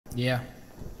Yeah.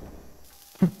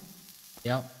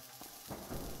 Yep.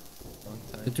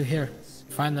 Good to hear.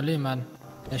 Finally, man.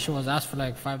 That shit was asked for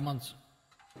like 5 months.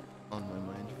 On my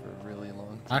mind for a really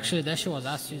long time. Actually, that shit was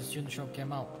asked since the show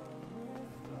came out.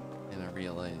 And I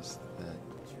realized that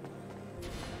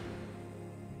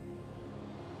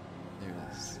there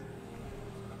is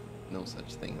no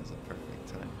such thing as a perfect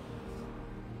time.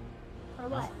 For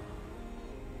what?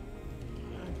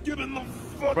 Get in the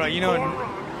fucking Bro, you know,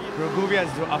 bro, Goofy has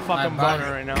a fucking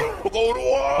boner right now. Hold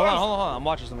on. I'm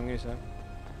watching something. Give me a sec.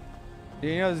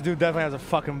 You know, this dude definitely has a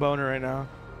fucking boner right now.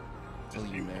 Will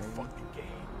you marry me?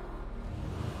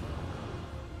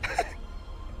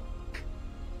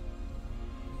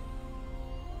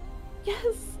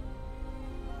 Yes.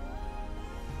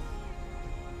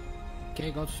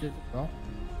 Okay, go to sleep, bro.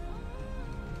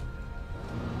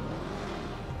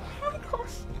 Oh my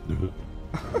gosh.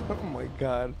 Oh my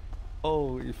god.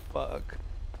 Holy fuck.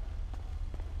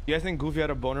 You guys think Goofy had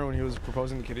a boner when he was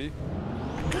proposing to Kitty?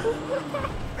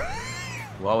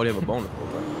 Why would he have a boner for,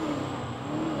 bro?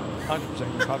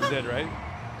 100%. He probably did, right?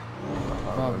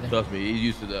 Probably. Trust me, he's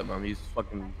used to that, man. He's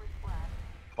fucking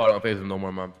part on Facebook no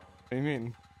more, man. What do you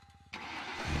mean?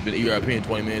 He's been European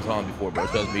 20 million times before, bro.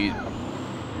 Trust me, he's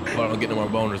part on getting no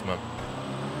more boners, man.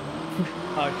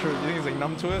 True. You think he's like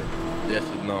numb to it? Yes,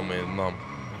 it's numb, man. Numb.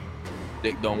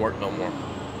 Dick don't work no more.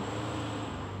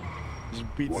 Just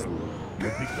beats. Your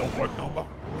dick don't work no more.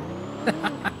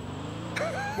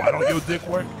 Why don't your dick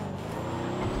work?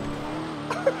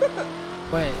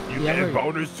 Wait, You get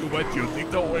boners too much. Your dick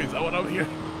don't work. Is that what I'm hearing?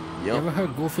 You ever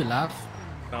heard Goofy laugh?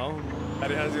 No. How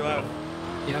does he laugh?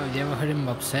 You ever heard him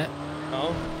upset?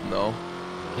 No. No.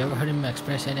 You ever heard him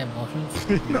express any emotions?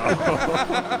 No.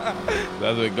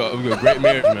 That's a great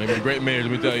marriage, man. It's a great marriage,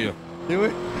 let me tell you. You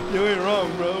ain't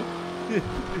wrong, bro. It's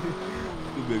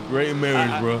a great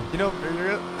marriage, bro. You know,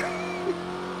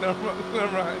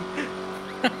 never mind.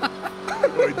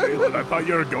 Wait, Jalen, I thought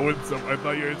you were going somewhere. I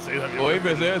thought you were saying that. Oh, he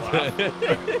been saying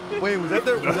that. Wait, was that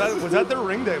the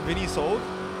ring that Vinny sold?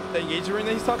 The engagement ring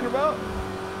that he's talking about?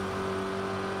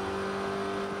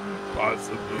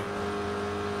 Possibly.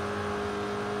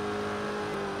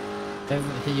 You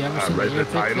ever I seen read the ear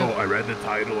pic title. clip? I read the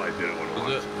title. I didn't want to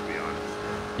watch it, to be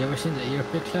honest. You ever seen the ear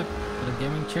pic clip for the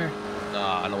gaming chair?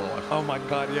 Nah, I don't want to watch Oh my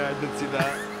god, yeah, I did see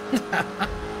that.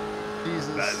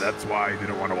 Jesus. That's why I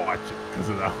didn't want to watch it, because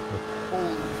of that.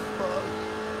 Holy fuck.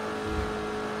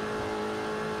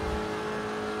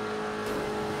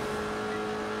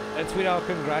 And tweet out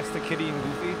congrats to Kitty and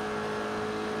Goofy.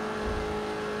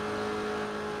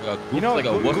 You know, like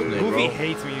a Goofy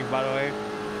hates me, by the way.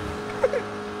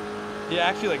 He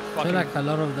actually like fucking. I feel like a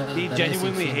lot of he the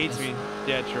genuinely racing hates scenes. me.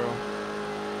 Yeah, true.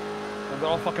 They're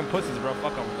all fucking pussies, bro.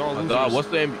 Fuck them. They're all losers. What's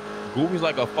the name? Goofy's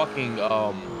like a fucking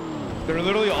They're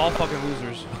literally all fucking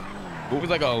losers. Goofy's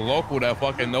like a local that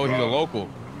fucking knows he's a local.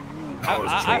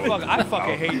 I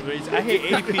fucking hate race. I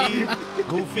hate AP,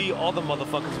 Goofy, all the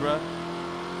motherfuckers, bro.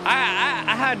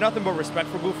 I had nothing but respect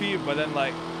for Goofy, but then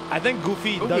like I think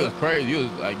Goofy was crazy. He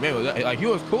was like, man, like he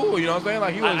was cool. You know what I'm saying?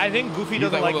 Like he was. I think Goofy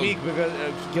doesn't like me because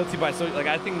guilty by so like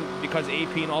I think because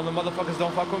AP and all the motherfuckers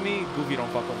don't fuck with me, Goofy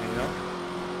don't fuck with me, you know?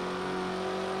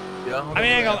 Yeah. I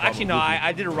mean, actually no,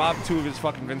 I did rob 2 of his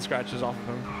fucking Vin scratches off of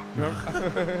him.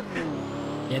 Remember?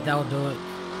 Yeah, that'll do it.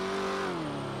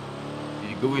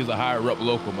 Yeah, Goofy's a higher up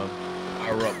local, man.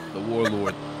 Higher up, the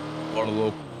warlord, or the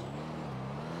local.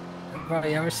 Bro,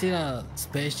 you ever seen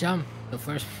Space Jam, the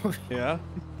first movie? Yeah.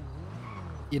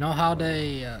 You know how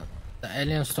they the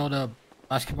aliens stole the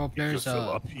basketball players'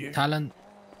 talent?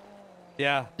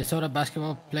 Yeah. They stole the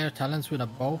basketball player talents with a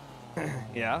bow.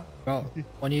 Yeah. Bro,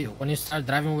 when you start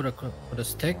driving with a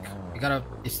stick,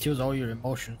 it steals all your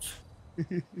emotions.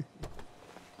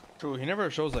 True. He never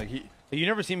shows like you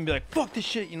never see him be like fuck this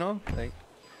shit, you know? Like,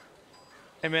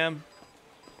 hey man.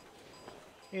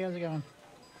 Hey, how's it going?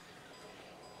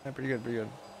 Yeah, pretty good, pretty good.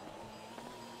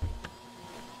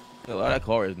 Yeah, that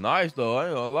car is nice though. I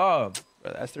ain't gonna lie.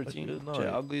 Bro, that's 13. Nice.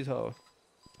 Yeah, ugly as hell.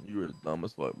 You were dumb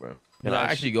as fuck, bro. Can I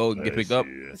actually go get picked up?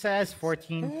 It says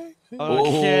 14.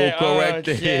 Oh, shit. correct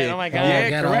Oh, it. shit. Oh my god.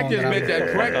 Yeah, correct it. Make that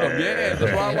correct them. Yeah,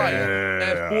 that's why I like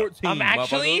it.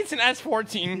 S14. It's an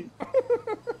S14.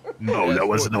 No, that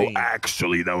was no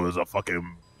actually. That was a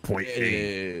fucking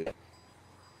 .8.